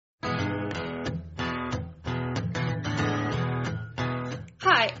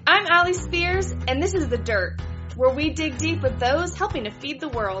I'm Allie Spears, and this is The Dirt, where we dig deep with those helping to feed the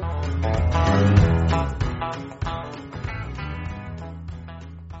world.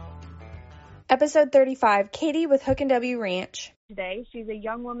 Episode 35, Katie with Hook and W Ranch. Today, she's a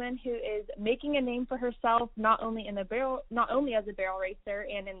young woman who is making a name for herself, not only as a barrel racer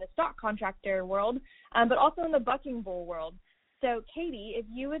and in the stock contractor world, but also in the bucking bull world. So, Katie, if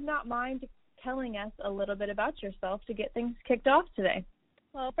you would not mind telling us a little bit about yourself to get things kicked off today.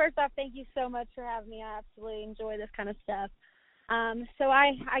 Well, first off, thank you so much for having me. I absolutely enjoy this kind of stuff. So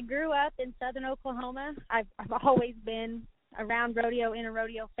I grew up in southern Oklahoma. I've always been around rodeo, in a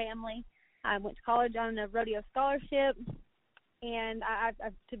rodeo family. I went to college on a rodeo scholarship, and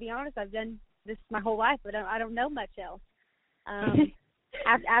I've to be honest, I've done this my whole life, but I don't know much else.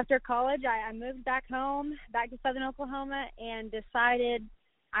 After college, I moved back home, back to southern Oklahoma, and decided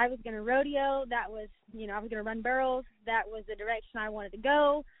I was going to rodeo. That was, I was going to run barrels. That was the direction I wanted to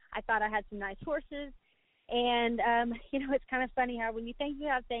go. I thought I had some nice horses. And, it's kind of funny how when you think you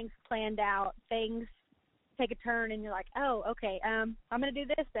have things planned out, things take a turn and you're like, oh, okay, I'm going to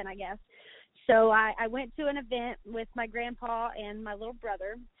do this then, I guess. So I went to an event with my grandpa and my little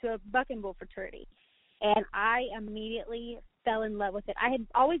brother to a bucking bull fraternity. And I immediately fell in love with it. I had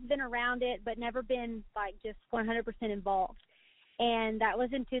always been around it, but never been, just 100% involved. And that was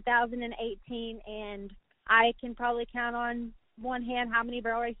in 2018, and I can probably count on one hand how many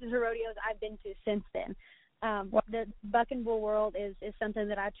barrel races or rodeos I've been to since then. The bucking bull world is something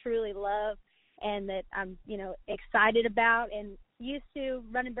that I truly love and that I'm, excited about and used to.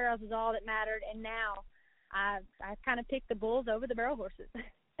 Running barrels is all that mattered, and now I kind of pick the bulls over the barrel horses.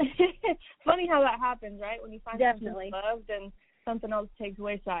 It's funny how that happens, right? When you find Definitely something loved and something else takes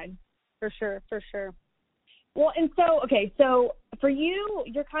wayside. For sure. Well, and so for you,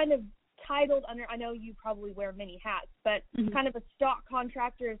 you're kind of titled under, I know you probably wear many hats, but kind of a stock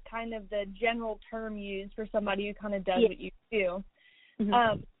contractor is kind of the general term used for somebody who kind of does what you do.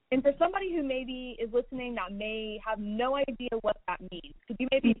 And for somebody who maybe is listening that may have no idea what that means, could you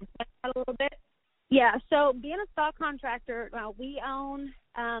maybe explain that a little bit? Yeah, so being a stock contractor, we own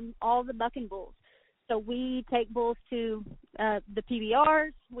all the bucking bulls. So we take bulls to the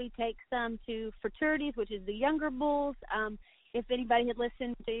PBRs. We take some to fraternities, which is the younger bulls. If anybody had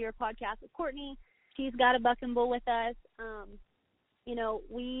listened to your podcast with Courtney, she's got a bucking bull with us.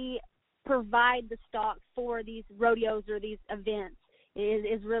 We provide the stock for these rodeos or these events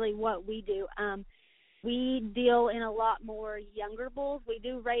is really what we do. We deal in a lot more younger bulls. We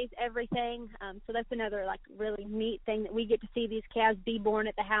do raise everything. So that's another really neat thing that we get to see these calves be born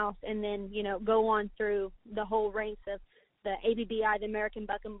at the house and then, go on through the whole ranks of the ABBI, the American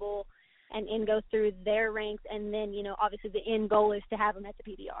Bucking Bull, and go through their ranks. And then, obviously the end goal is to have them at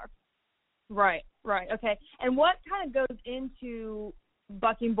the PBR. Right. Okay. And what kind of goes into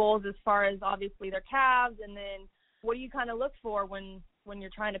bucking bulls as far as obviously their calves, and then what do you kind of look for when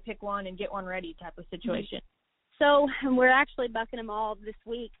you're trying to pick one and get one ready type of situation? So we're actually bucking them all this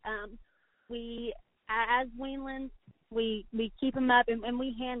week. We, as weanlings, we keep them up and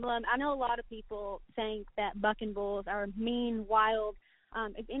we handle them. I know a lot of people think that bucking bulls are mean, wild.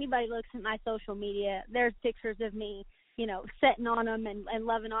 If anybody looks at my social media, there's pictures of me, sitting on them and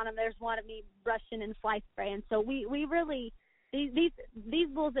loving on them. There's one of me brushing and fly spraying. So we really, these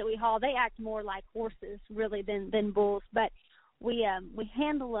bulls that we haul, they act more like horses really than bulls, but we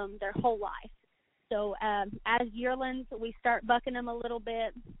handle them their whole life. So as yearlings, we start bucking them a little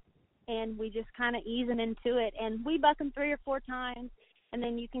bit, and we just kind of ease them into it. And we buck them 3 or 4 times, and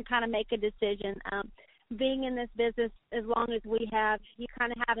then you can kind of make a decision. Being in this business as long as we have, you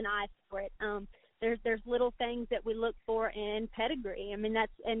kind of have an eye for it. There's little things that we look for in pedigree. I mean,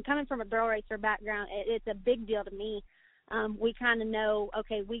 and coming from a barrel racer background, it's a big deal to me. We kind of know,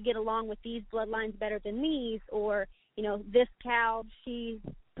 okay, we get along with these bloodlines better than these, or this cow, she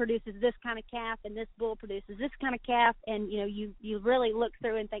produces this kind of calf, and this bull produces this kind of calf, and, you really look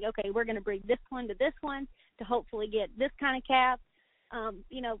through and think, okay, we're going to breed this one to hopefully get this kind of calf.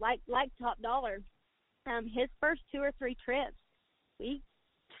 Like Top Dollar, his first 2 or 3 trips, we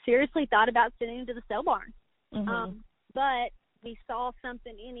seriously thought about sending him to the sale barn. But we saw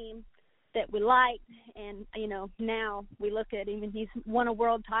something in him that we liked, and now we look at him and he's won a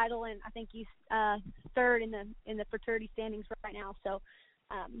world title, and I think he's third in the fraternity standings right now. So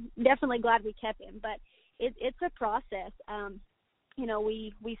definitely glad we kept him, but it's a process.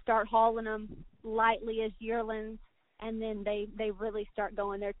 We start hauling them lightly as yearlings, and then they really start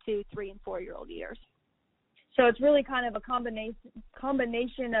going their 2, 3, and 4-year-old years. So it's really kind of a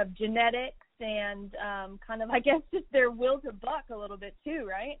combination of genetics and kind of, I guess, just their will to buck a little bit too,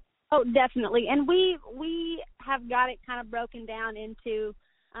 right? Oh, definitely. And we have got it kind of broken down into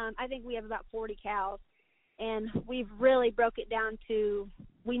I think we have about 40 cows, and we've really broke it down to,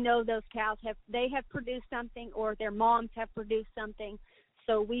 we know those cows have produced something, or their moms have produced something.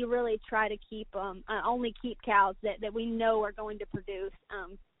 So we really try to keep only keep cows that we know are going to produce.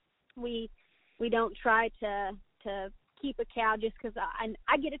 We don't try to keep a cow just because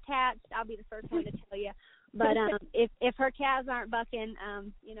I get attached. I'll be the first one to tell you. But if her calves aren't bucking,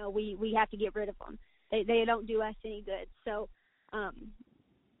 we have to get rid of them. They don't do us any good. So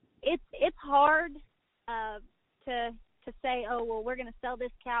it's hard to say, oh, well, we're going to sell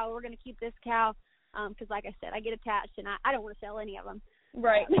this cow, or we're going to keep this cow, because like I said, I get attached and I don't want to sell any of them.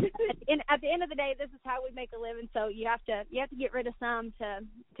 Right. At the end of the day, this is how we make a living. So you have to get rid of some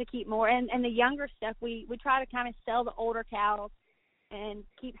to keep more. And the younger stuff, we try to kind of sell the older cows and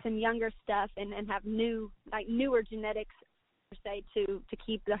keep some younger stuff and have newer genetics per se to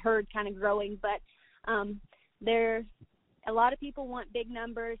keep the herd kind of growing. But there, a lot of people want big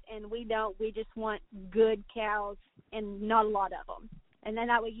numbers, and we don't. We just want good cows and not a lot of them. And then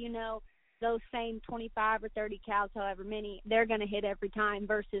that way, those same 25 or 30 cows, however many, they're going to hit every time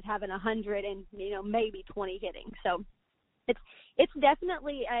versus having 100 and, maybe 20 hitting. So it's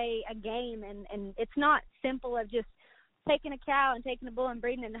definitely a game, and it's not simple of just taking a cow and taking a bull and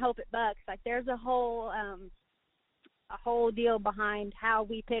breeding and hope it bucks. Like, there's a whole deal behind how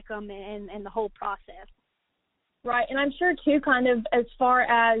we pick them and the whole process. Right, and I'm sure, too, kind of as far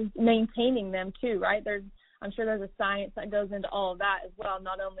as maintaining them, too, right? I'm sure there's a science that goes into all of that as well,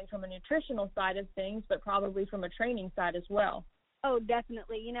 not only from a nutritional side of things, but probably from a training side as well. Oh,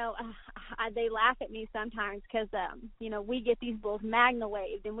 definitely. They laugh at me sometimes because, we get these bulls magna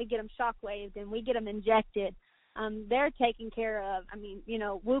waved, and we get them shock waved, and we get them injected. They're taken care of. I mean,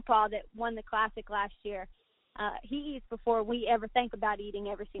 Whoopah that won the Classic last year, he eats before we ever think about eating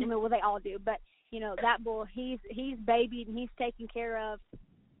everything. I mean, well, they all do, but, that bull, he's babied and he's taken care of.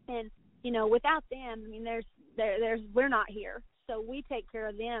 And without them, I mean, we're not here, so we take care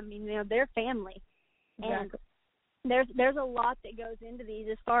of them. I mean, they're family, and there's a lot that goes into these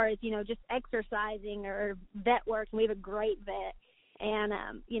as far as just exercising or vet work. And we have a great vet, and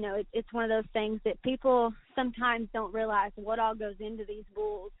it's one of those things that people sometimes don't realize what all goes into these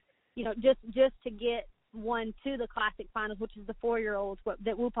bulls. Just to get one to the Classic finals, which is the 4-year-olds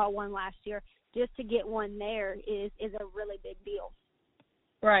that Whoopah won last year. Just to get one there is a really big deal.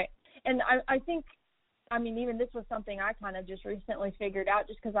 Right. And I think, I mean, even this was something I kind of just recently figured out,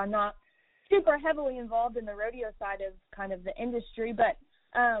 just because I'm not super heavily involved in the rodeo side of kind of the industry. But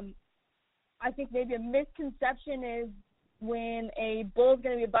I think maybe a misconception is when a bull is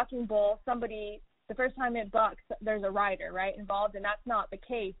going to be a bucking bull, the first time it bucks, there's a rider, right, involved, and that's not the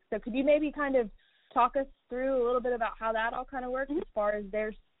case. So could you maybe kind of talk us through a little bit about how that all kind of works as far as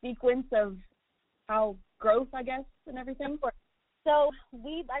their sequence of how growth, I guess, and everything? So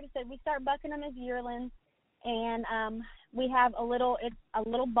like I said, we start bucking them as yearlings, and we have a little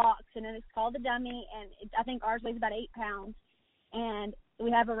box, and it's called a dummy, and I think ours weighs about 8 pounds. And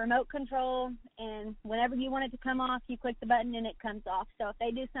we have a remote control, and whenever you want it to come off, you click the button and it comes off. So if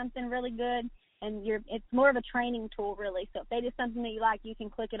they do something really good, and it's more of a training tool, really. So if they do something that you like, you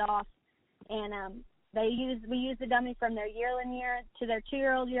can click it off. And we use the dummy from their yearling year to their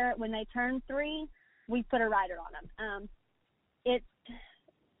 2-year-old year. When they turn 3, we put a rider on them.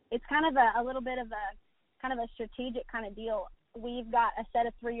 It's kind of a little bit of a strategic kind of deal. We've got a set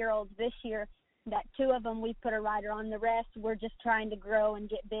of 3-year-olds this year that 2 of them we put a rider on. The rest we're just trying to grow and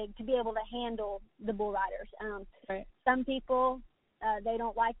get big to be able to handle the bull riders. Right. Some people, they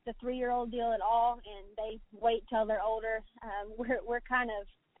don't like the 3-year-old deal at all, and they wait till they're older. We're kind of,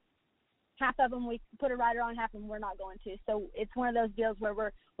 half of them we put a rider on, half of them we're not going to. So it's one of those deals where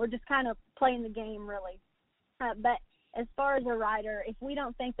we're just kind of playing the game, really. But as far as a rider, if we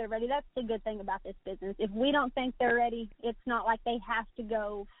don't think they're ready, that's the good thing about this business. If we don't think they're ready, it's not like they have to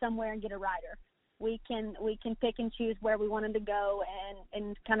go somewhere and get a rider. We can pick and choose where we want them to go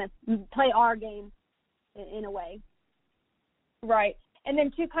and kind of play our game in a way. Right. And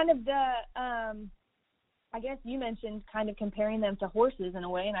then too, kind of the I guess you mentioned kind of comparing them to horses in a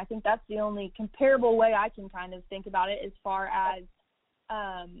way, and I think that's the only comparable way I can kind of think about it as far as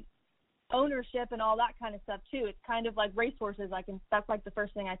ownership and all that kind of stuff too. It's kind of like racehorses. That's like the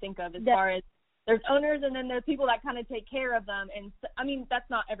first thing I think of as far as there's owners and then there's people that kind of take care of them. And I mean, that's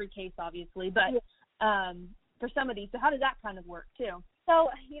not every case obviously, but for some of these. So how does that kind of work too? So,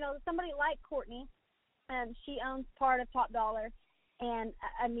 somebody like Courtney, she owns part of Top Dollar. And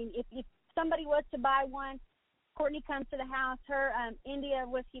I mean, if somebody was to buy one, Courtney comes to the house. Her India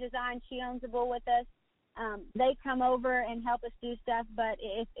Whiskey Design, she owns a bull with us. They come over and help us do stuff. But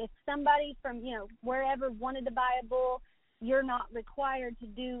if somebody from, wherever wanted to buy a bull, you're not required to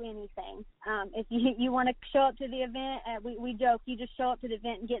do anything. If you want to show up to the event, we joke, you just show up to the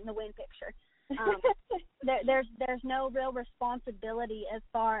event and get in the win picture. There's no real responsibility as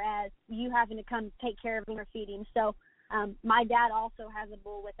far as you having to come take care of him or feed him. So my dad also has a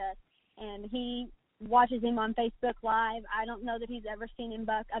bull with us, and he watches him on Facebook Live. I don't know that he's ever seen him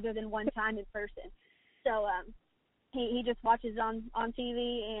buck other than one time in person. So he just watches on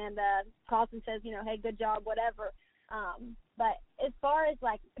TV and calls and says, you know, hey, good job, whatever. But as far as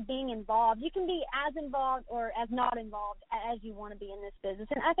like being involved, you can be as involved or as not involved as you want to be in this business.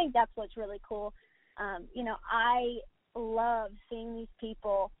 And I think that's what's really cool. You know, I love seeing these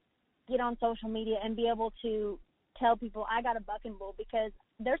people get on social media and be able to tell people I got a bucking bull, because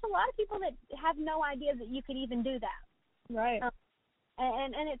there's a lot of people that have no idea that you could even do that. Right.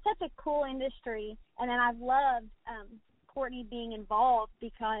 And it's such a cool industry. And then I've loved Courtney being involved,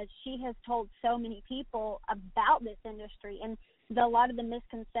 because she has told so many people about this industry and a lot of the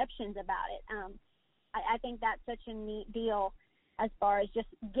misconceptions about it. I think that's such a neat deal as far as just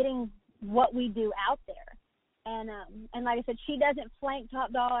getting what we do out there. And like I said, she doesn't flank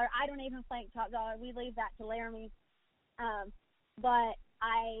Top Dollar. I don't even flank Top Dollar. We leave that to Laramie. But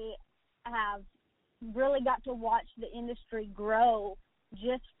I have really got to watch the industry grow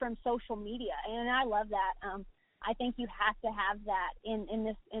just from social media, and I love that. I think you have to have that in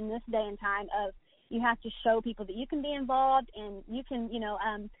this day and time of, you have to show people that you can be involved, and you can, you know,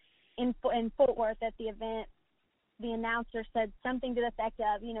 in Fort Worth at the event, the announcer said something to the effect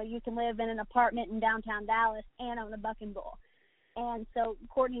of, you know, you can live in an apartment in downtown Dallas and own a bucking bull. And so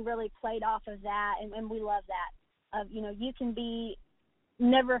Courtney really played off of that, and we love that, of, you know, you can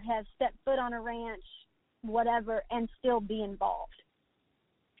never have stepped foot on a ranch, whatever, and still be involved.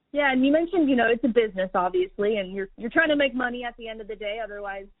 Yeah, and you mentioned, you know, it's a business, obviously, and you're trying to make money at the end of the day.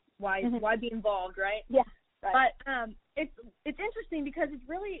 Otherwise, why be involved, right? Yeah, right. But it's interesting because it's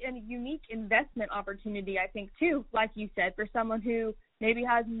really a unique investment opportunity, I think, too, like you said, for someone who maybe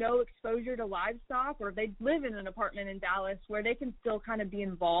has no exposure to livestock, or they live in an apartment in Dallas, where they can still kind of be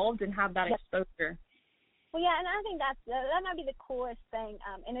involved and have that exposure. Well, yeah, and I think that might be the coolest thing.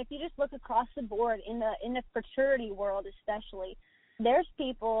 And if you just look across the board in the fraternity world, especially, there's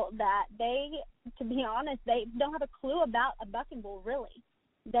people that to be honest, they don't have a clue about a bucking bull, really.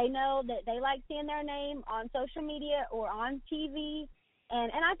 They know that they like seeing their name on social media or on TV,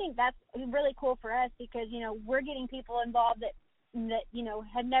 and I think that's really cool for us, because, you know, we're getting people involved that you know,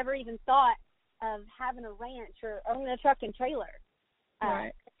 had never even thought of having a ranch or owning a truck and trailer.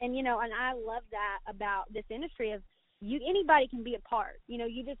 Right. And, you know, and I love that about this industry of anybody can be a part. You know,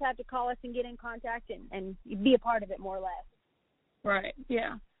 you just have to call us and get in contact and be a part of it, more or less. Right,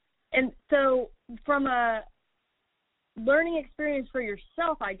 yeah. And so from a learning experience for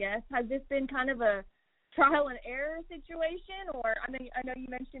yourself, I guess, has this been kind of a trial and error situation? Or I know you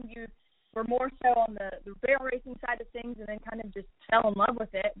mentioned you were more so on the barrel racing side of things and then kind of just fell in love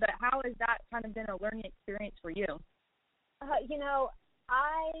with it, but how has that kind of been a learning experience for you? You know,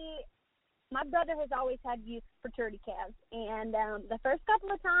 my brother has always had youth fraternity calves, and the first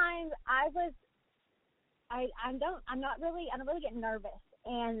couple of times I don't really get nervous.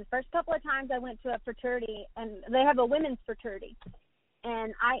 And the first couple of times I went to a fraternity, and they have a women's fraternity,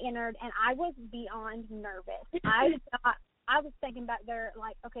 and I entered, and I was beyond nervous. I was thinking back there,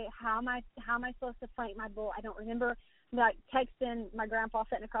 like, okay, how am I supposed to flank my bull? I don't remember, like, texting my grandpa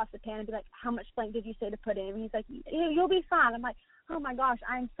sitting across the pen and be like, how much flank did you say to put in? And he's like, you'll be fine. I'm like, oh my gosh,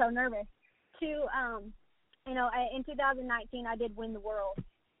 I'm so nervous. You know, in 2019 I did win the world,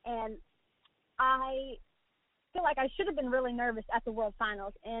 and I feel like I should have been really nervous at the World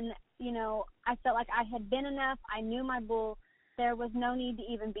Finals. And, you know, I felt like I had been enough. I knew my bull. There was no need to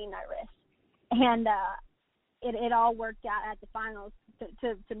even be nervous. And it all worked out at the finals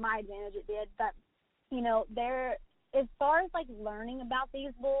to my advantage. It did. But, you know, as far as, like, learning about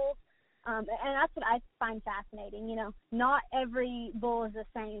these bulls, and that's what I find fascinating, you know, not every bull is the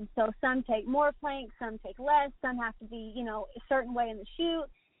same. So some take more flank, some take less, some have to be, you know, a certain way in the chute.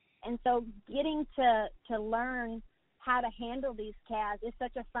 And so getting to learn how to handle these calves is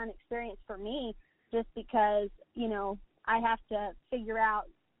such a fun experience for me, just because, you know, I have to figure out,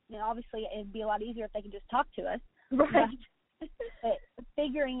 you know, obviously it'd be a lot easier if they could just talk to us. Right. But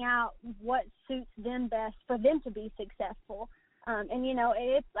figuring out what suits them best for them to be successful. And, you know,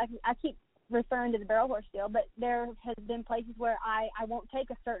 it's like I keep referring to the barrel horse deal, but there has been places where I won't take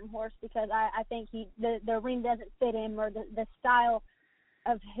a certain horse because I think the ring doesn't fit him, or the style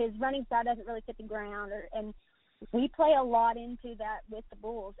of his running style doesn't really fit the ground, and we play a lot into that with the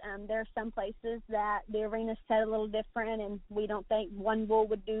bulls. There are some places that the arena's set a little different, and we don't think one bull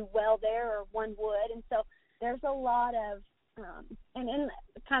would do well there or one would, and so there's a lot of and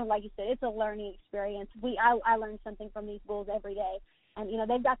kind of like you said, it's a learning experience. I learn something from these bulls every day, and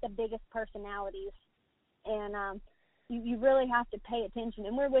they've got the biggest personalities, and you really have to pay attention.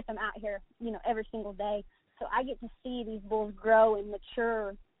 And we're with them out here, every single day, so I get to see these bulls grow and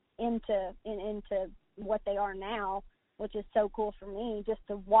mature into what they are now, which is so cool for me just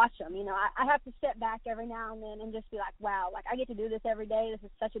to watch them. I have to step back every now and then and just be like, wow, like I get to do this every day. This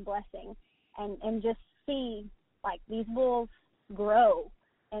is such a blessing, and just see like these bulls grow,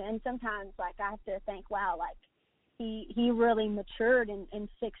 and sometimes like I have to think, wow, like he really matured in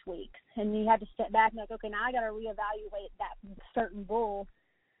 6 weeks, and you have to step back and like, okay, now I got to reevaluate that certain bull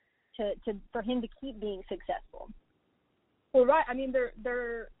to for him to keep being successful. Well, right. I mean,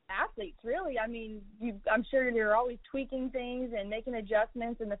 they're athletes, really. I mean, I'm sure you're always tweaking things and making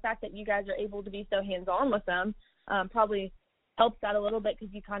adjustments, and the fact that you guys are able to be so hands-on with them probably helps that a little bit,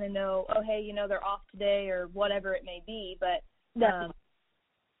 because you kind of know, oh, hey, they're off today or whatever it may be. But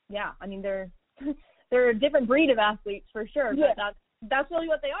yeah, I mean, they're a different breed of athletes for sure. Yeah. But that's really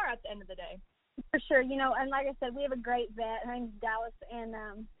what they are at the end of the day. For sure, and like I said, we have a great vet. Her name's Dallas, and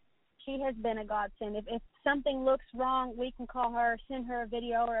she has been a godsend. If something looks wrong, we can call her, send her a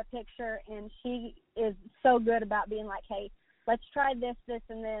video or a picture, and she is so good about being like, hey, let's try this, this,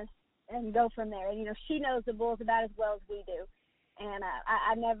 and this, and go from there. And, she knows the bulls about as well as we do. And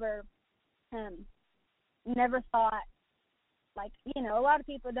I never thought, like, a lot of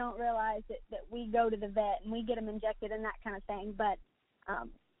people don't realize that we go to the vet and we get them injected and that kind of thing. But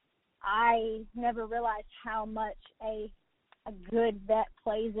I never realized how much a good vet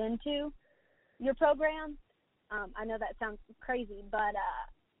plays into your program. I know that sounds crazy, but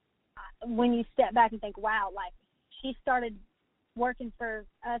when you step back and think, wow, like she started working for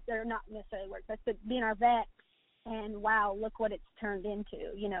us, or not necessarily work for us, but being our vet, and wow, look what it's turned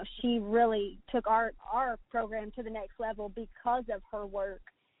into. She really took our program to the next level because of her work,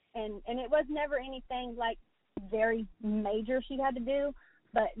 and it was never anything like very major she had to do,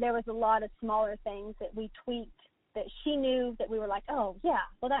 but there was a lot of smaller things that we tweaked that she knew that we were like, oh yeah,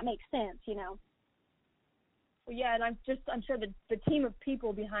 well that makes sense, Well, yeah, and I'm sure the team of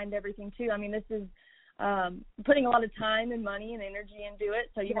people behind everything too. I mean, this is putting a lot of time and money and energy into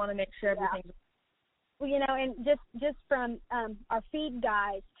it, so you want to make sure everything's. Well, and just from our feed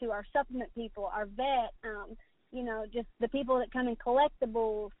guys to our supplement people, our vet, just the people that come and collect the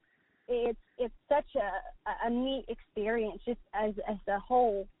bulls, it's such a neat experience just as a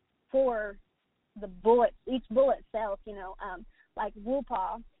whole for the bullet, each bull itself, like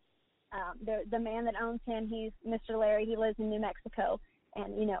Woopaw, the man that owns him, he's Mr. Larry. He lives in New Mexico,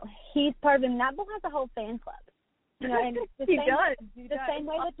 and he's part of him. That bull has a whole fan club, and the same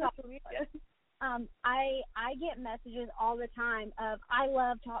way with Top Dollar. I get messages all the time of I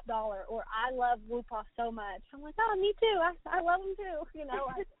love Top Dollar or I love Woopaw so much. I'm like, oh, me too. I love him too,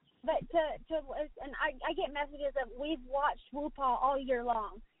 But and I get messages of we've watched Woopaw all year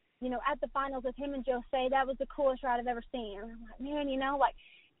long. At the finals with him and Jose, that was the coolest ride I've ever seen. And I'm like, man, like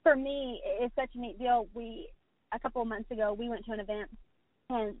for me, it's such a neat deal. A couple of months ago, we went to an event,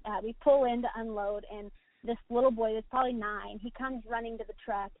 and we pull in to unload, and this little boy that's probably 9, he comes running to the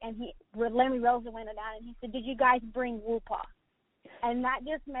truck, and Larry rolls the window down, and he said, did you guys bring Woopaw? And that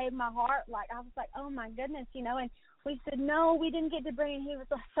just made my heart, I was like, oh my goodness, and we said, no, we didn't get to bring him. He was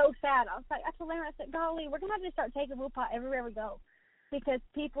so sad. I was like, I told Larry, I said, golly, we're going to have to start taking Woopaw everywhere we go. Because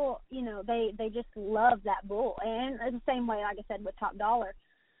people, they just love that bull, and the same way, like I said, with Top Dollar.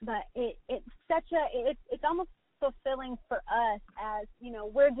 But it's almost fulfilling for us as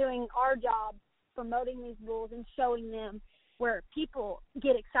we're doing our job, promoting these bulls and showing them where people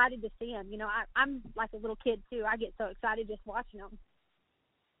get excited to see them. I'm like a little kid too. I get so excited just watching them.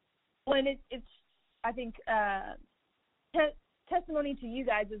 Well, and it's I think testimony to you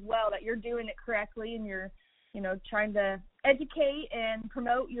guys as well that you're doing it correctly, and you're trying to educate and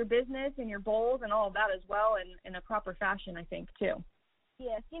promote your business and your bulls and all of that as well in a proper fashion, I think, too.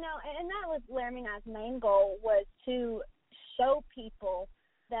 Yes, and that was Laramie and I's main goal, was to show people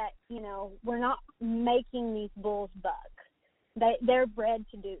that, we're not making these bulls buck. They're bred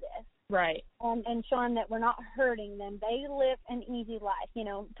to do this. Right. And show them that we're not hurting them. They live an easy life.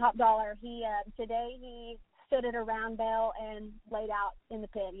 Top Dollar, today he stood at a round bale and laid out in the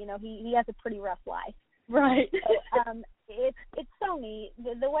pen. He has a pretty rough life. Right. So, it's so neat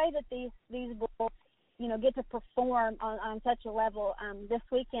the way that these bulls get to perform on such a level. This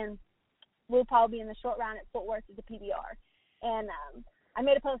weekend we'll probably be in the short round at Fort Worth at the PBR, and I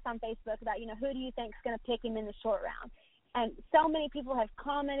made a post on Facebook about who do you think is going to pick him in the short round, and so many people have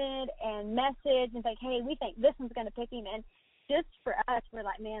commented and messaged and like, hey, we think this one's going to pick him. And just for us, we're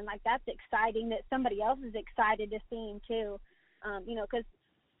like, man, like that's exciting that somebody else is excited to see him too. You know, because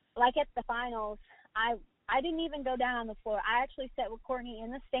like at the finals, I didn't even go down on the floor. I actually sat with Courtney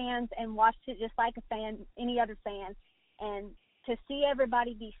in the stands and watched it just like a fan, any other fan. And to see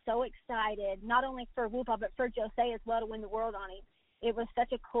everybody be so excited, not only for Whoopah, but for Jose as well to win the world on him, it was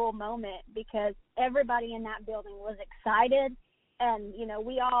such a cool moment because everybody in that building was excited. And, you know,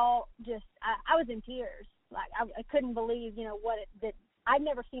 we all just, I was in tears. Like, I couldn't believe, you know, that I'd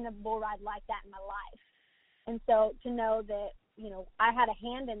never seen a bull ride like that in my life. And so to know that, you know, I had a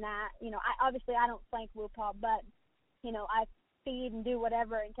hand in that, you know, I don't flank Whoopah, but, you know, I feed and do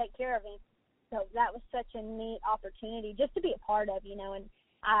whatever and take care of him. So that was such a neat opportunity just to be a part of, you know, and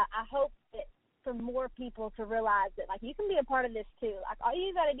I hope that for more people to realize that, like, you can be a part of this too. Like, all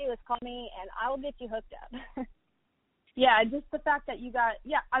you got to do is call me and I will get you hooked up. Yeah, just the fact that you got,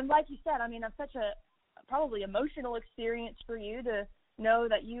 I'm like you said, I mean, it's such a probably emotional experience for you to know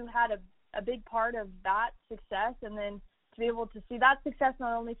that you had a big part of that success, and then to be able to see that success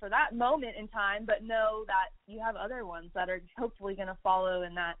not only for that moment in time, but know that you have other ones that are hopefully going to follow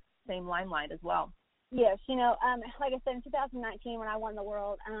in that same limelight as well. Yes, you know, like I said, in 2019 when I won the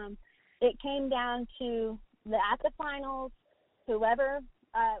world, it came down to at the finals, whoever,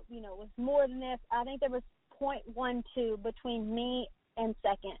 you know, was more than this. I think there was 0.12 between me and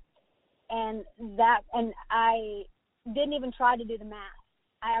second, and I didn't even try to do the math.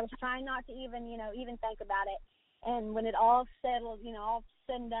 I was trying not to even think about it. And when it all settled, you know, all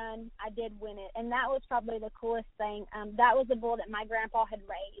said and done, I did win it. And that was probably the coolest thing. That was the bull that my grandpa had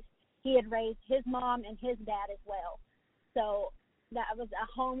raised. He had raised his mom and his dad as well. So that was a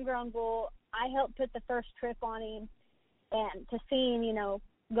homegrown bull. I helped put the first trip on him. And to see him, you know,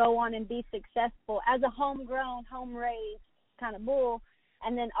 go on and be successful as a homegrown, home-raised kind of bull.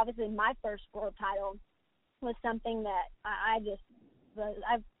 And then obviously my first world title was something that I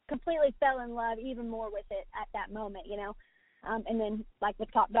completely fell in love even more with it at that moment, you know. And then, like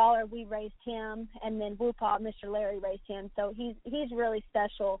with Top Dollar, we raised him, and then Whoopah, Mr. Larry raised him. So he's really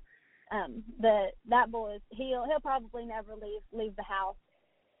special. That bull he'll probably never leave the house.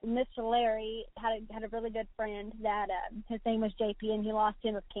 Mr. Larry had a really good friend that his name was JP, and he lost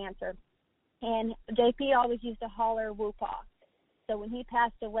him with cancer. And JP always used to holler Whoopah. So when he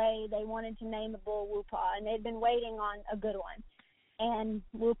passed away, they wanted to name a bull Whoopah, and they'd been waiting on a good one. And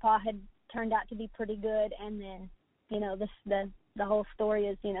Whoopah had turned out to be pretty good, and then, you know, the whole story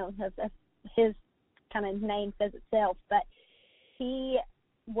is, you know, his kind of name says itself. But he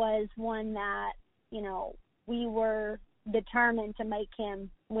was one that, you know, we were determined to make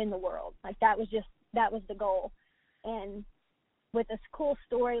him win the world. Like that was the goal. And with a cool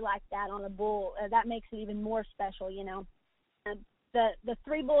story like that on a bull, that makes it even more special, you know. The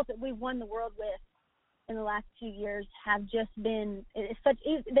three bulls that we've won the world with in the last few years have just been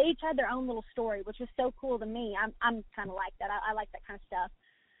they each had their own little story, which was so cool to me. I'm kind of like that. I like that kind of stuff.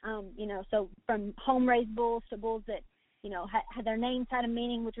 You know, so from home raised bulls to bulls that, you know, had their names had a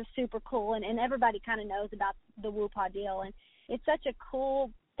meaning, which was super cool, and everybody kind of knows about the Whoopah deal, and it's such a cool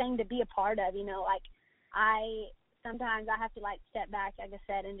thing to be a part of, you know. Like sometimes I have to like step back, like I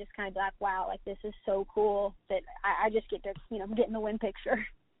said, and just kind of be like, wow, like this is so cool that I just get to, you know, get in the win picture.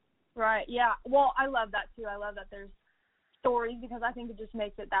 Right, yeah. Well, I love that too. I love that there's stories because I think it just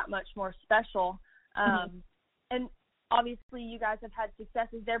makes it that much more special. And obviously you guys have had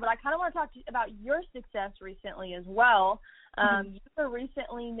successes there, but I kind of want to talk to you about your success recently as well. You were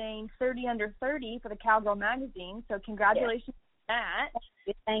recently named 30 under 30 for the Cowgirl magazine, so congratulations on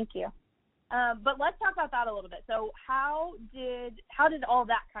that. Thank you. But let's talk about that a little bit. So how did all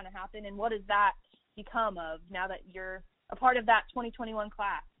that kind of happen, and what does that become of now that you're a part of that 2021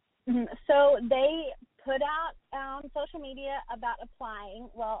 class? So they put out on social media about applying.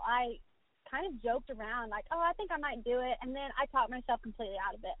 Well, I kind of joked around like, oh, I think I might do it. And then I talked myself completely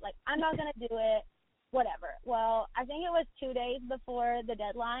out of it. Like, I'm not going to do it, whatever. Well, I think it was 2 days before the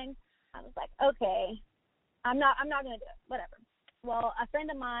deadline. I was like, okay, I'm not going to do it, whatever. Well, a friend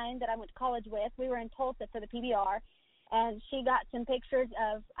of mine that I went to college with, we were in Tulsa for the PBR, and she got some pictures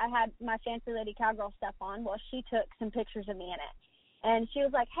of, I had my Fancy Lady Cowgirl stuff on. Well, she took some pictures of me in it. And she was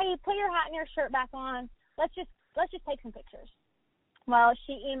like, hey, put your hat and your shirt back on. Let's just take some pictures. Well,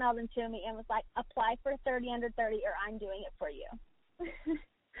 she emailed them to me and was like, apply for 30 under 30 or I'm doing it for you.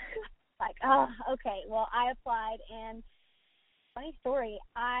 Like, oh, okay. Well, I applied, and funny story,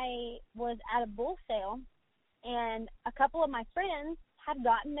 I was at a bull sale, and a couple of my friends had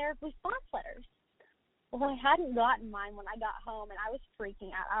gotten their response letters. Well, I hadn't gotten mine when I got home, and I was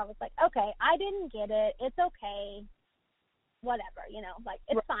freaking out. I was like, okay, I didn't get it. It's okay. Whatever, you know, like,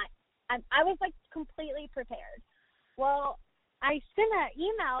 it's fine. I was, like, completely prepared. Well, I sent an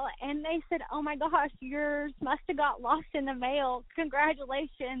email, and they said, oh, my gosh, yours must have got lost in the mail.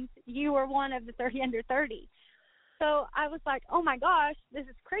 Congratulations, you were one of the 30 under 30. So I was like, oh, my gosh, this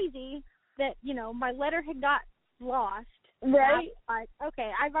is crazy that, my letter had got lost. Right. Like,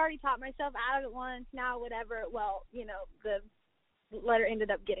 okay, I've already taught myself out of it once, now whatever. Well, the letter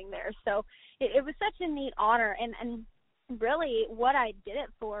ended up getting there. So it was such a neat honor, and really what I did it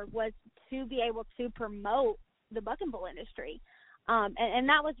for was to be able to promote the buck and bull industry. And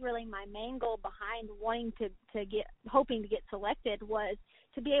that was really my main goal behind wanting hoping to get selected, was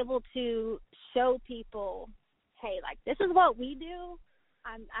to be able to show people, hey, like, this is what we do.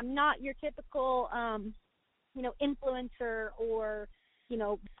 I'm not your typical, influencer or,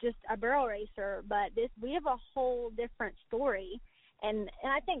 just a barrel racer, but we have a whole different story. And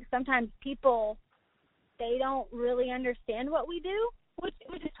I think sometimes people, they don't really understand what we do, which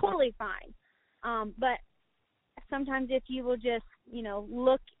is totally fine. But sometimes if you will just,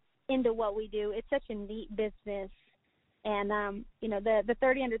 look into what we do, it's such a neat business. And, the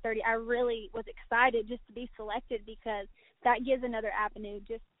 30 under 30, I really was excited just to be selected, because that gives another avenue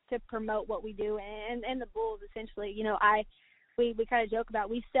just to promote what we do. And the bulls, essentially, we kind of joke about,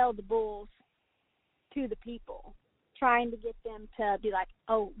 we sell the bulls to the people, trying to get them to be like,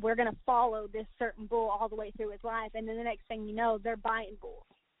 oh, we're going to follow this certain bull all the way through his life. And then the next thing you know, they're buying bulls.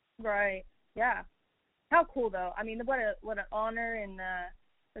 Right. Yeah. How cool, though. I mean, what an honor, and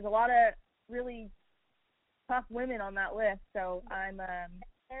there's a lot of really tough women on that list. So I'm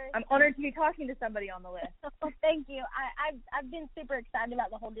honored to be talking to somebody on the list. Well, thank you. I've been super excited about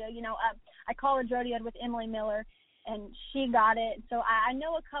the whole deal. I college rodeoed with Emily Miller, and she got it. So I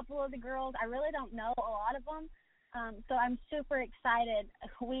know a couple of the girls. I really don't know a lot of them. So I'm super excited.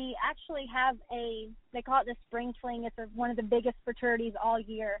 We actually have they call it the Spring Fling. It's one of the biggest fraternities all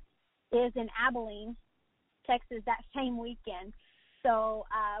year, is in Abilene, Texas, that same weekend. So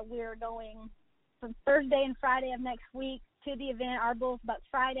we're going from Thursday and Friday of next week to the event. Our Bulls Buck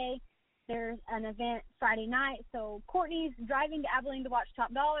Friday. There's an event Friday night. So Courtney's driving to Abilene to watch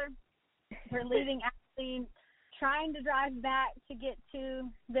Top Dollar. We're leaving Abilene, trying to drive back to get to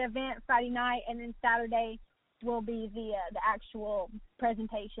the event Friday night, and then Saturday will be the actual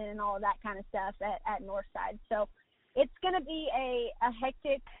presentation and all of that kind of stuff at Northside. So it's going to be a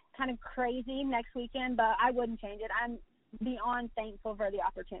hectic, kind of crazy next weekend, but I wouldn't change it. I'm beyond thankful for the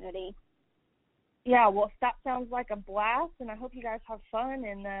opportunity. Yeah, well, that sounds like a blast, and I hope you guys have fun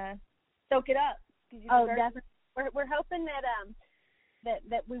and soak it up. Oh, definitely. We're hoping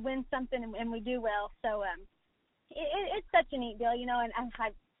that we win something and we do well. So it's such a neat deal, and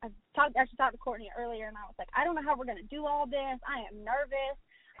I actually talked to Courtney earlier, and I was like, I don't know how we're going to do all this. I am nervous.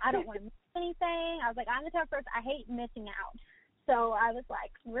 I don't want to miss anything. I was like, I'm the type of person, I hate missing out. So I was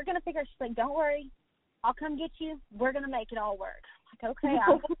like, we're going to figure it. She's like, don't worry. I'll come get you. We're going to make it all work. I'm like, okay,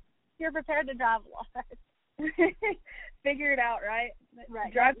 you're prepared to drive a lot. Figure it out, right?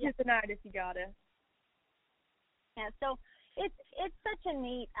 Right. Drive through the night if you got it. Yeah, so it's such a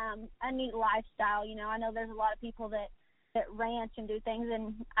neat lifestyle. I know there's a lot of people that ranch and do things,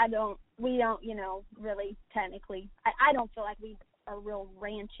 and we don't, really technically, I don't feel like we are real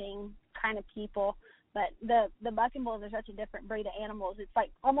ranching kind of people, but the buck and bulls are such a different breed of animals. It's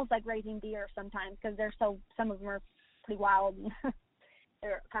like almost like raising deer sometimes, because some of them are pretty wild and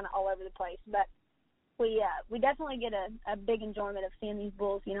they're kind of all over the place, but we definitely get a big enjoyment of seeing these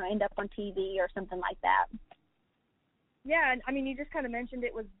bulls, end up on TV or something like that. Yeah, and I mean, you just kind of mentioned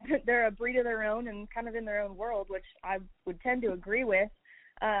they're a breed of their own and kind of in their own world, which I would tend to agree with.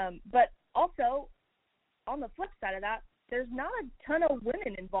 But also, on the flip side of that, there's not a ton of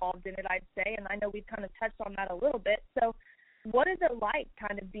women involved in it, I'd say, and I know we've kind of touched on that a little bit. So what is it like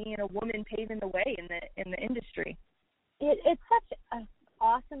kind of being a woman paving the way in the industry? It's such an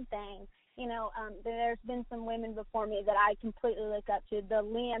awesome thing. There's been some women before me that I completely look up to, the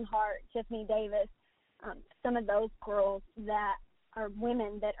Leanne Hart, Tiffany Davis, some of those girls that are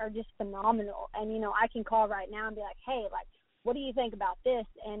women that are just phenomenal. And, I can call right now and be like, hey, like, what do you think about this?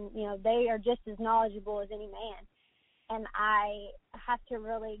 And, they are just as knowledgeable as any man. And I have to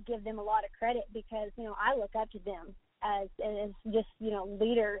really give them a lot of credit because, I look up to them as just,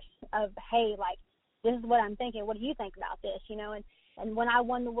 leaders of, hey, like, this is what I'm thinking. What do you think about this? And when I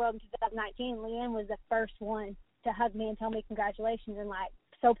won the world in 2019, Leanne was the first one to hug me and tell me congratulations and, like,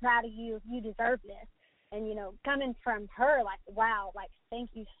 so proud of you. You deserve this. And, coming from her, like, wow, like, thank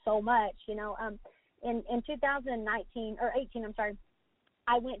you so much. In 2019 or 18,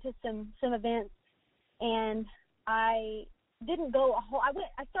 I went to some events, and I didn't go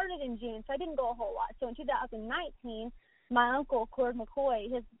I started in June, so I didn't go a whole lot. So in 2019, my uncle, Cord McCoy,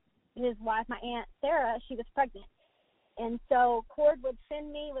 his wife, my Aunt Sarah, she was pregnant. And so Cord would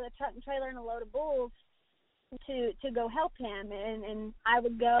send me with a truck and trailer and a load of bulls to go help him, and I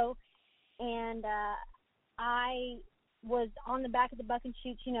would go, and I was on the back of the buck and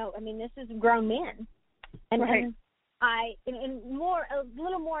shoots. This is grown men, and right. and a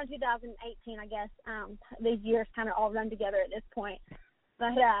little more in 2018, I guess. These years kind of all run together at this point,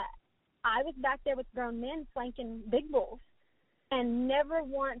 but I was back there with grown men flanking big bulls, and never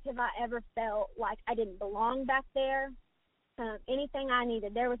once have I ever felt like I didn't belong back there. Anything I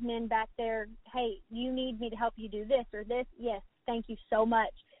needed, there was men back there. Hey, you need me to help you do this or this? Yes, thank you so much.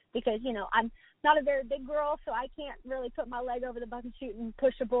 Because, I'm not a very big girl, so I can't really put my leg over the buck and shoot and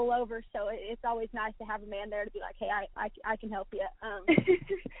push a bull over. So it's always nice to have a man there to be like, hey, I can help you.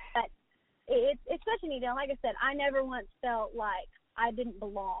 But it's such a neat deal. Like I said, I never once felt like I didn't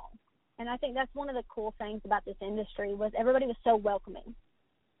belong. And I think that's one of the cool things about this industry was everybody was so welcoming.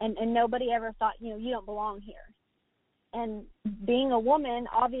 And nobody ever thought, you don't belong here. And being a woman,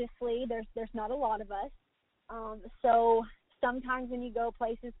 obviously, there's not a lot of us. So sometimes when you go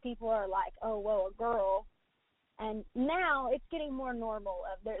places, people are like, oh, whoa, a girl. And now it's getting more normal.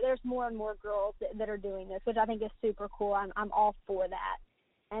 There's more and more girls that are doing this, which I think is super cool. I'm all for that.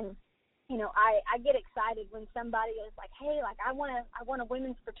 And, I get excited when somebody is like, hey, like, I want a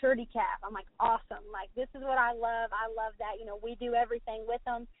women's fraternity calf. I'm like, awesome. Like, this is what I love. I love that. We do everything with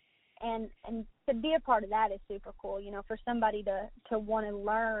them. And to be a part of that is super cool, for somebody to want to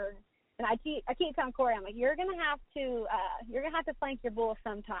learn. And I keep telling Corey, I'm like, you're gonna have to flank your bull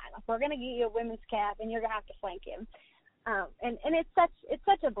sometime. Like, we're gonna get you a women's calf, and you're gonna have to flank him. And it's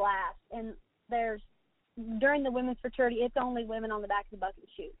such a blast. And during the women's fraternity, it's only women on the back of the buck and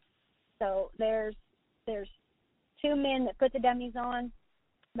shoot. So there's 2 men that put the dummies on,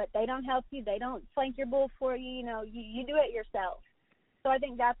 but they don't help you. They don't flank your bull for you. You do it yourself. So I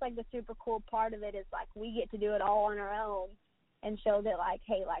think that's, like, the super cool part of it is, like, we get to do it all on our own and show that, like,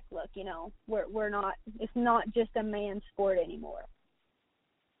 hey, like, look, we're not – it's not just a man's sport anymore.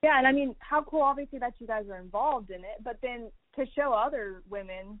 Yeah, and, how cool, obviously, that you guys are involved in it, but then to show other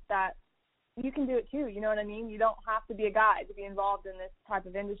women that you can do it too, you know what I mean? You don't have to be a guy to be involved in this type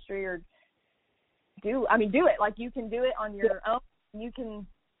of industry or do it. Like, you can do it on your own. You can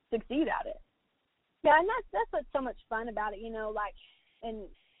succeed at it. Yeah, and that's what's so much fun about it, and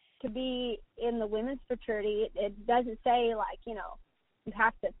to be in the women's fraternity, it doesn't say, like, you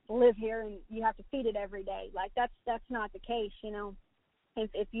have to live here and you have to feed it every day. Like, that's not the case,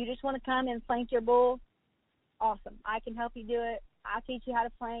 If you just want to come and flank your bull, awesome. I can help you do it. I'll teach you how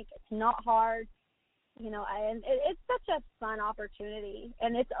to flank. It's not hard, and it's such a fun opportunity.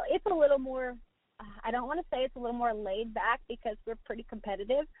 And it's a little more, I don't want to say it's a little more laid back because we're pretty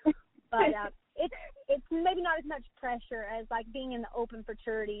competitive, but it's maybe not as much pressure as, like, being in the open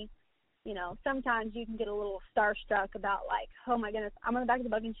fraternity. Sometimes you can get a little starstruck about, like, oh, my goodness, I'm on the back of the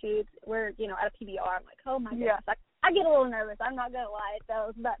buck and shoots. We're, at a PBR. I'm like, oh, my goodness. Yeah. I get a little nervous. I'm not going to lie at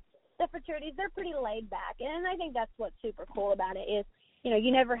those. But the fraternities, they're pretty laid back. And I think that's what's super cool about it is,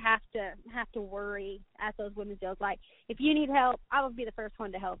 you never have to worry at those women's deals. Like, if you need help, I will be the first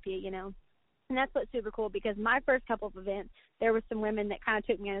one to help you, And that's what's super cool because my first couple of events, there were some women that kind of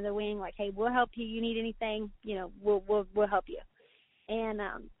took me under their wing, like, hey, we'll help you. You need anything, we'll help you. And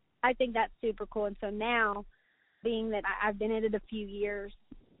I think that's super cool. And so now, being that I've been in it a few years,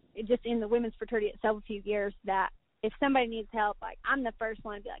 just in the women's fraternity itself a few years, that if somebody needs help, like, I'm the first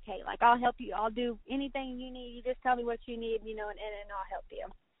one to be like, hey, like, I'll help you. I'll do anything you need. You just tell me what you need, and I'll help you.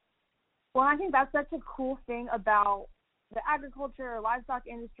 Well, I think that's such a cool thing about the agriculture or livestock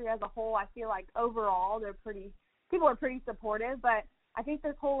industry as a whole. I feel like overall people are pretty supportive, but I think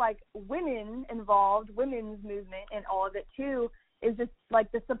this whole, like, women's movement and all of it too is just,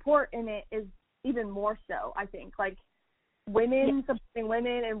 like, the support in it is even more so, I think. Like, women supporting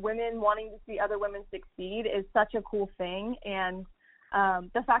women and women wanting to see other women succeed is such a cool thing. And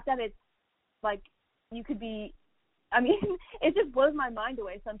the fact that it's, like, you could be, it just blows my mind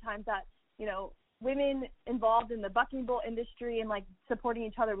away sometimes that, women involved in the bucking bull industry and, like, supporting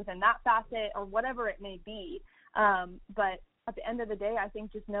each other within that facet or whatever it may be. But at the end of the day, I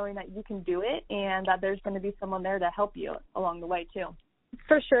think just knowing that you can do it and that there's going to be someone there to help you along the way too.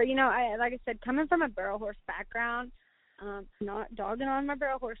 For sure. Like I said, coming from a barrel horse background, not dogging on my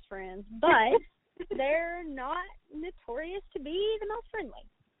barrel horse friends, but they're not notorious to be the most friendly.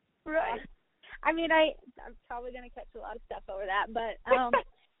 Right. I'm probably going to catch a lot of stuff over that, but,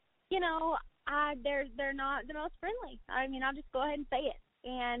 they're not the most friendly. I'll just go ahead and say it.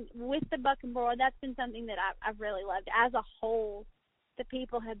 And with the buck and bull, that's been something that I've really loved. As a whole, the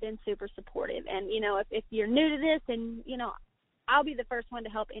people have been super supportive. And, if you're new to this, and, I'll be the first one to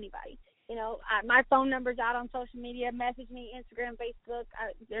help anybody. My phone number's out on social media. Message me, Instagram, Facebook.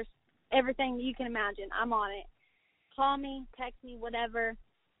 There's everything you can imagine. I'm on it. Call me, text me, whatever.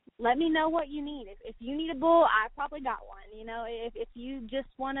 Let me know what you need. If you need a bull, I probably got one. If you just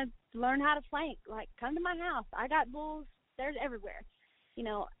want to learn how to flank, like, come to my house. I got bulls. There's everywhere.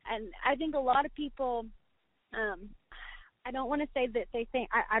 And I think a lot of people, I don't want to say that they think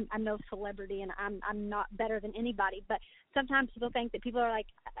I'm no celebrity and I'm not better than anybody, but sometimes people think that people are like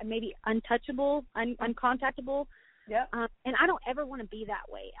maybe untouchable, uncontactable. Yep. And I don't ever want to be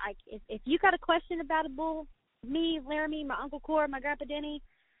that way. If you got a question about a bull, me, Laramie, my Uncle Cor, my Grandpa Denny,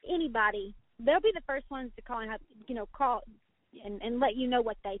 anybody, they'll be the first ones to call and call and let you know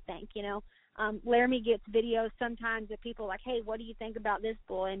what they think. Laramie gets videos sometimes of people like, hey, what do you think about this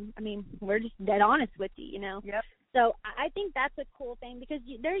bull? And I mean, we're just dead honest with you, Yep. So I think that's a cool thing because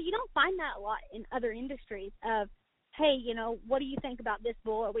you don't find that a lot in other industries of, hey, what do you think about this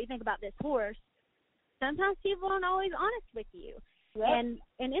bull or what do you think about this horse? Sometimes people aren't always honest with you. Yep. And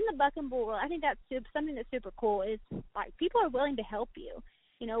in the buck and bull world, I think that's something that's super cool is like people are willing to help you.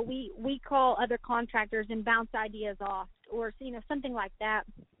 We call other contractors and bounce ideas off or, something like that,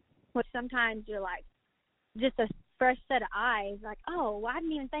 which sometimes you're like just a fresh set of eyes like, oh, well, I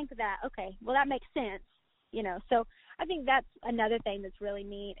didn't even think of that. Okay, well, that makes sense. So I think that's another thing that's really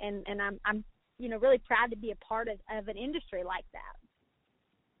neat, and I'm really proud to be a part of an industry like that.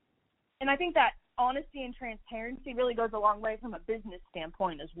 And I think that honesty and transparency really goes a long way from a business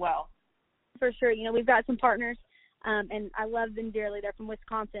standpoint as well. For sure. We've got some partners, and I love them dearly. They're from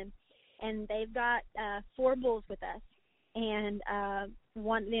Wisconsin, and they've got 4 bulls with us. And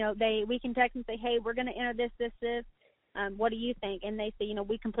one, we can text and say, hey, we're going to enter this. What do you think? And they say,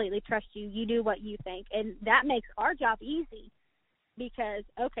 we completely trust you. You do what you think. And that makes our job easy because,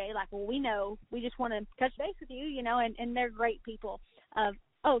 okay, we know, we just want to touch base with you, and they're great people of,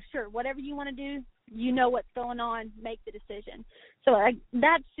 oh, sure, whatever you want to do, what's going on, make the decision. So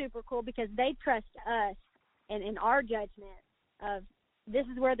that's super cool because they trust us and in our judgment of this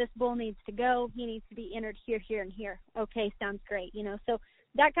is where this bull needs to go. He needs to be entered here, here, and here. Okay, sounds great, So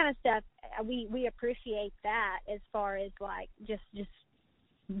that kind of stuff, we appreciate that as far as just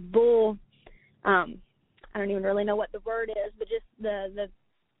bull. I don't even really know what the word is, but just the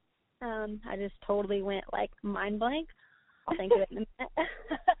I just totally went mind blank. I'll think of it in a minute.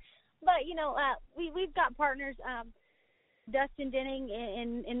 But we've got partners. Dustin Denning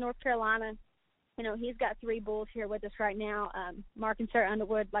in North Carolina. He's got 3 bulls here with us right now. Mark and Sarah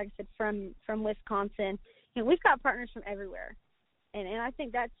Underwood, like I said, from Wisconsin. We've got partners from everywhere. And I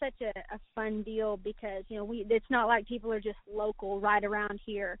think that's such a fun deal because, it's not like people are just local right around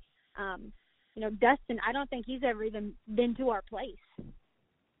here. Dustin, I don't think he's ever even been to our place.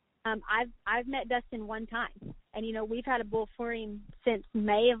 I've met Dustin one time. And, we've had a bull for him since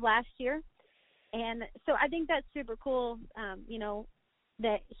May of last year. And so I think that's super cool,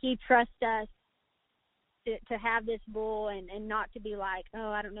 that he trusts us to have this bull and not to be like, oh,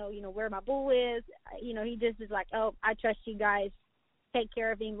 I don't know, where my bull is. He just is like, oh, I trust you guys. Take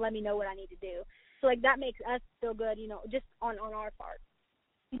care of him. Let me know what I need to do. So, that makes us feel good, just on our part.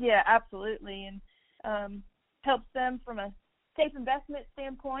 Yeah, absolutely. And helps them from a safe investment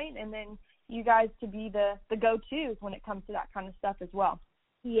standpoint, and then you guys to be the go-tos when it comes to that kind of stuff as well.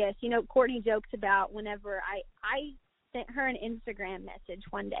 Yes. Courtney jokes about whenever I sent her an Instagram message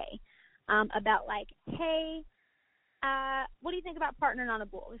one day about hey, what do you think about partnering on a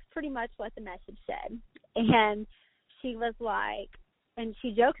bull? It's pretty much what the message said. And she was like, and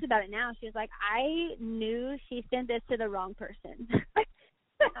she jokes about it now. She was like, I knew she sent this to the wrong person. I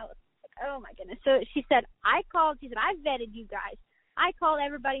was like, oh, my goodness. So she said, I vetted you guys. I called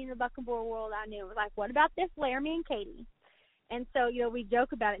everybody in the buck and bull world I knew. I was like, what about this Laramie and Katie? And so, we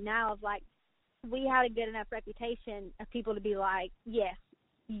joke about it now of we had a good enough reputation of people to be like, yes,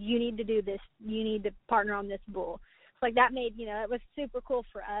 you need to do this. You need to partner on this bull. So that made, it was super cool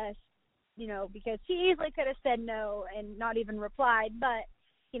for us. Because she easily could have said no and not even replied. But,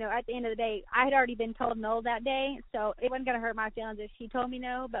 at the end of the day, I had already been told no that day, so it wasn't going to hurt my feelings if she told me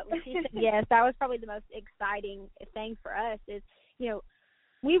no. But when she said yes, that was probably the most exciting thing for us is,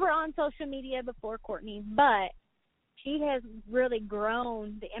 we were on social media before Courtney, but she has really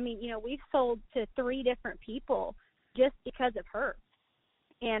grown. We've sold to 3 different people just because of her.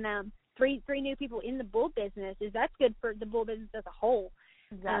 And 3 new people in the bull business that's good for the bull business as a whole.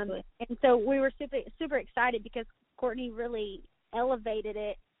 Exactly. And so we were super, super excited because Courtney really elevated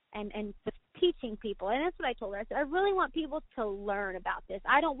it and was teaching people. And that's what I told her. I said, I really want people to learn about this.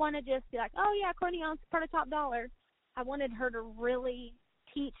 I don't want to just be like, oh, yeah, Courtney owns part of Top Dollar. I wanted her to really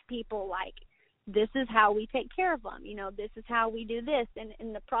teach people, this is how we take care of them. This is how we do this. And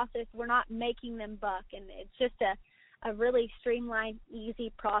in the process, we're not making them buck. And it's just a really streamlined,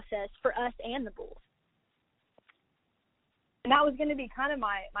 easy process for us and the bulls. And that was going to be kind of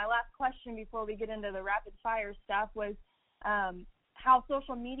my last question before we get into the rapid fire stuff was how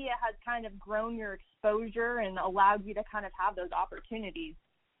social media has kind of grown your exposure and allowed you to kind of have those opportunities.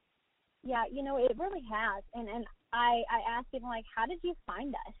 Yeah, it really has. And I asked people, like, how did you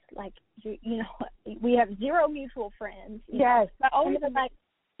find us? Like, we have zero mutual friends. Yes. That always like,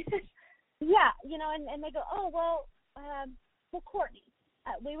 yeah, and they go, oh, well, Courtney,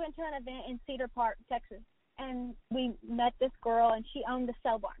 we went to an event in Cedar Park, Texas, and we met this girl, and she owned the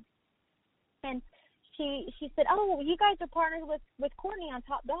sale barn. And she said, oh, well, you guys are partnered with Courtney on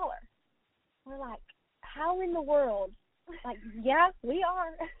Top Dollar. We're like, how in the world? Like, yeah, we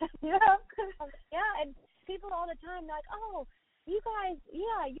are. Yeah, and people all the time like, oh, you guys,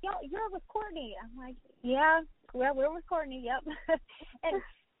 yeah, you're with Courtney. I'm like, yeah, well, we're with Courtney, yep. And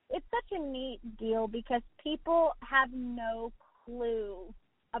it's such a neat deal because people have no clue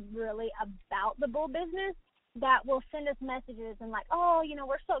really about the bull business that will send us messages and like, oh,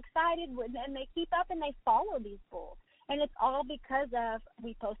 we're so excited, and they keep up and they follow these bulls. And it's all because of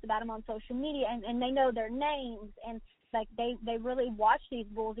we post about them on social media, and they know their names, and like they really watch these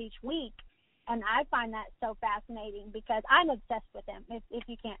bulls each week. And I find that so fascinating because I'm obsessed with them, if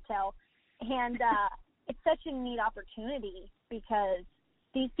you can't tell. And it's such a neat opportunity because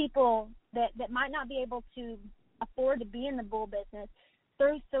these people that might not be able to afford to be in the bull business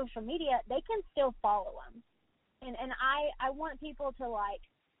through social media, they can still follow them. And I want people to, like,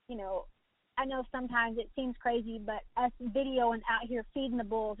 I know sometimes it seems crazy, but us videoing out here feeding the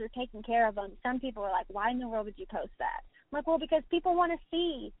bulls or taking care of them, some people are like, why in the world would you post that? I'm like, well, because people want to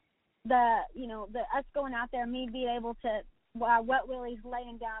see the us going out there, me being able to, while Wet Willie's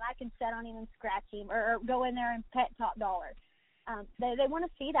laying down, I can sit on him and scratch him or go in there and pet Top Dollar. They want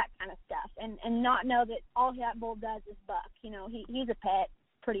to see that kind of stuff and not know that all that bull does is buck. He's a pet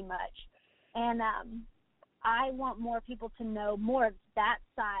pretty much. And I want more people to know more of that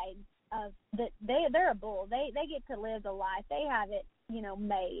side of that. They're a bull. They get to live the life. They have it,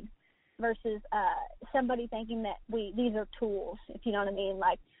 made, versus somebody thinking that these are tools, if you know what I mean.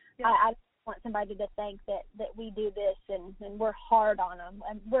 Like, yeah. I want somebody to think that we do this and we're hard on them,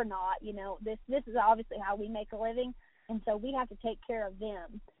 and we're not. This is obviously how we make a living, and so we have to take care of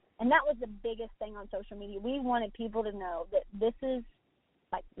them. And that was the biggest thing on social media. We wanted people to know that this is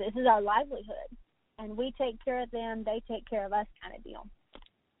our livelihood, and we take care of them, they take care of us, kind of deal.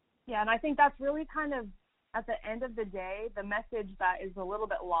 Yeah, and I think that's really kind of, at the end of the day, the message that is a little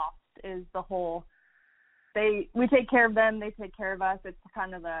bit lost is the whole, we take care of them, they take care of us. It's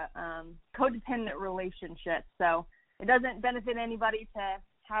kind of a codependent relationship. So it doesn't benefit anybody to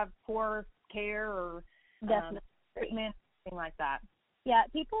have poor care or treatment, anything like that. Yeah,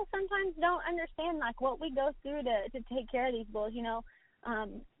 people sometimes don't understand, like, what we go through to take care of these bulls.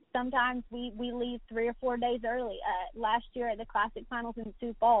 Sometimes we leave 3 or 4 days early. Last year at the Classic Finals in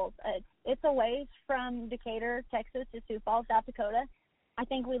Sioux Falls, it's a ways from Decatur, Texas to Sioux Falls, South Dakota. I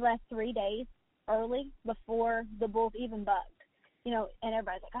think we left 3 days early before the bulls even bucked. And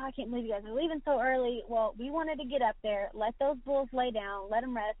everybody's like, oh, I can't believe you guys are leaving so early. Well, we wanted to get up there, let those bulls lay down, let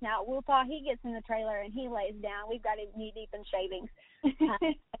them rest. Now, Whoopaw, he gets in the trailer and he lays down. We've got him knee-deep in shavings.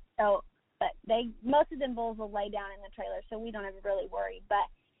 But most of them bulls will lay down in the trailer, so we don't ever really worry. But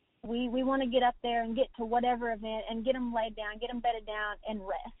we want to get up there and get to whatever event and get them laid down, get them bedded down, and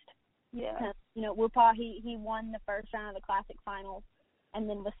rest. Yeah. Whoopaw, he won the first round of the Classic Finals and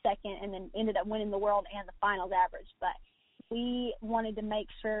then was second and then ended up winning the world and the finals average. But we wanted to make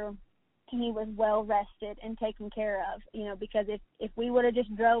sure he was well rested and taken care of, because if we would have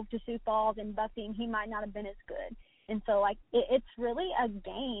just drove to Sioux Falls and bucked him, he might not have been as good. And so, like, it's really a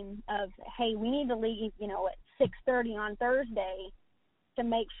game of, hey, we need to leave, at 6:30 on Thursday to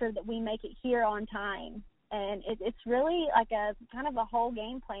make sure that we make it here on time. And it's really like a kind of a whole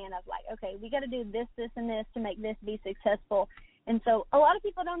game plan of, like, okay, we got to do this, this, and this to make this be successful. And so a lot of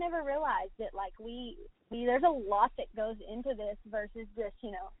people don't ever realize that, like, we there's a lot that goes into this versus just,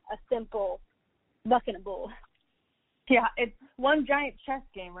 a simple bucking a bull. Yeah, it's one giant chess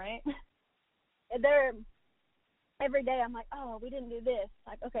game, right? Every day I'm like, oh, we didn't do this.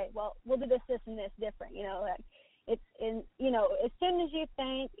 Like, okay, well, we'll do this, and this different, like it's in, as soon as you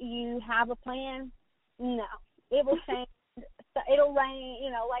think you have a plan, no, it will change. It'll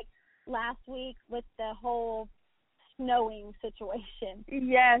rain, like last week with the whole snowing situation.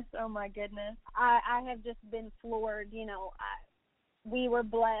 Yes, oh my goodness. I have just been floored. We were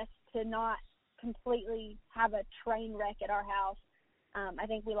blessed to not completely have a train wreck at our house. I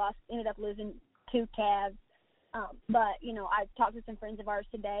think we ended up losing 2 calves. But, you know, I talked to some friends of ours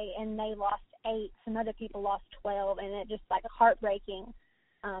today, and they lost 8. Some other people lost 12, and it just, like, heartbreaking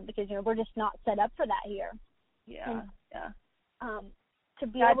because, you know, we're just not set up for that here. Yeah, to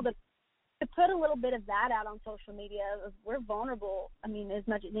be able to put a little bit of that out on social media, we're vulnerable, I mean, as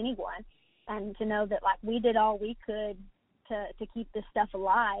much as anyone, and to know that, like, we did all we could to keep this stuff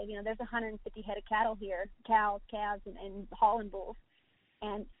alive. You know, there's 150 head of cattle here, cows, calves, and Holland bulls,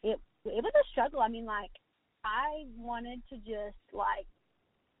 and it was a struggle. I mean, like, I wanted to just, like,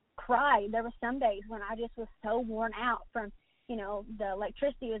 cry. There were some days when I just was so worn out from, you know, the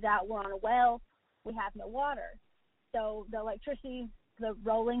electricity was out, we're on a well, we have no water. So the electricity, the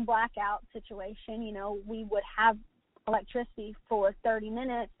rolling blackout situation, you know, we would have electricity for 30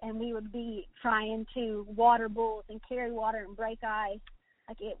 minutes and we would be trying to water bulls and carry water and break ice.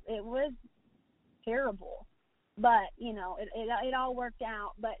 Like, it was terrible. But, you know, it all worked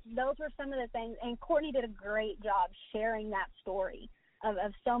out. But those were some of the things, and Courtney did a great job sharing that story of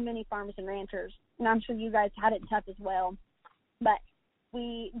so many farmers and ranchers. And I'm sure you guys had it tough as well. But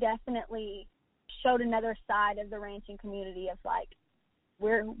we definitely showed another side of the ranching community of, like,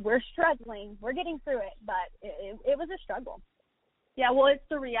 we're struggling. We're getting through it, but it was a struggle. Yeah, well, it's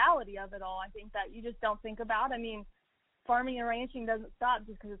the reality of it all, I think, that you just don't think about. I mean, farming and ranching doesn't stop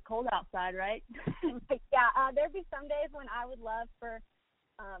just because it's cold outside, right? Yeah, there'd be some days when I would love for,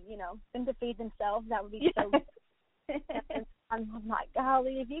 you know, them to feed themselves. That would be so good. And I'm like,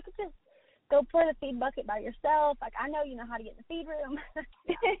 golly, if you could just go pour the feed bucket by yourself. Like, I know you know how to get in the feed room.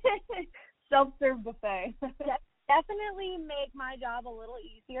 Self-serve buffet. Definitely make my job a little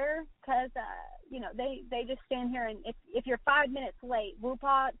easier because, you know, they just stand here, and if you're 5 minutes late,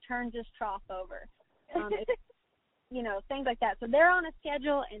 Whoopah turns his trough over. You know, things like that. So they're on a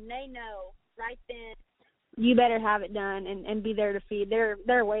schedule, and they know right then you better have it done and be there to feed.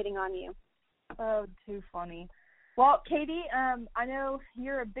 They're waiting on you. Oh, too funny. Well, Katie, I know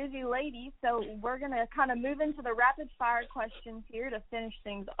you're a busy lady, so we're going to kind of move into the rapid-fire questions here to finish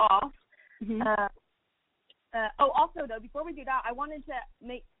things off. Mm-hmm. Also, though, before we do that, I wanted to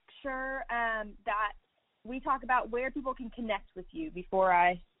make sure that we talk about where people can connect with you before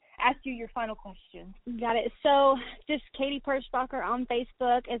I ask you your final question. Got it. So just Katie Perschbacher on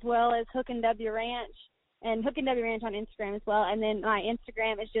Facebook, as well as Hook and W Ranch, and Hook and W Ranch on Instagram as well. And then my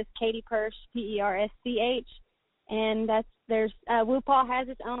Instagram is just Katie Persch, Persch. And there's Whoopah has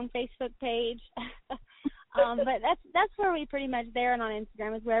its own Facebook page. But that's where we pretty much, there and on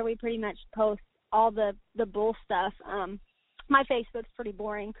Instagram is where we pretty much post all the bull stuff. My Facebook's pretty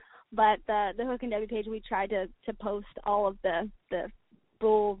boring, but the Hook and W page, we try to post all of the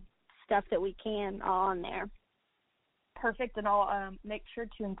bull stuff that we can on there. Perfect, and I'll make sure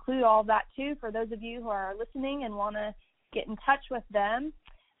to include all of that too for those of you who are listening and want to get in touch with them.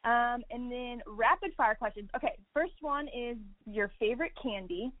 And then rapid fire questions. Okay, first one is your favorite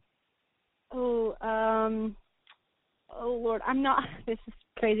candy. Oh Lord, this is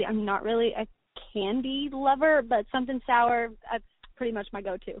crazy. I'm not really a candy lover, but something sour, that's pretty much my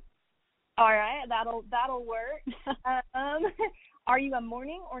go-to. All right, that'll work. Are you a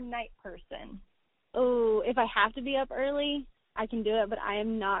morning or night person? Oh, if I have to be up early, I can do it, but I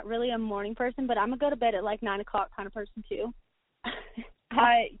am not really a morning person, but I'm a go to bed at like 9 o'clock kind of person too.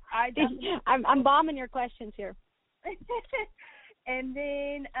 I'm bombing your questions here. And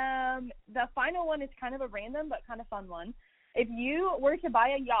then the final one is kind of a random but kind of fun one. If you were to buy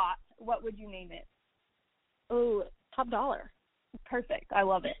a yacht, what would you name it? Oh, Top Dollar. Perfect. I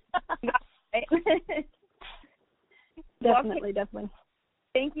love it. Definitely.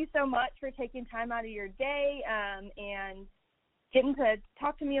 Thank you so much for taking time out of your day and getting to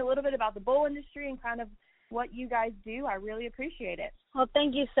talk to me a little bit about the bull industry and kind of what you guys do. I really appreciate it. Well,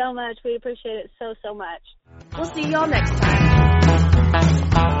 thank you so much. We appreciate it so much. We'll see y'all next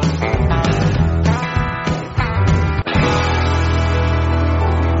time.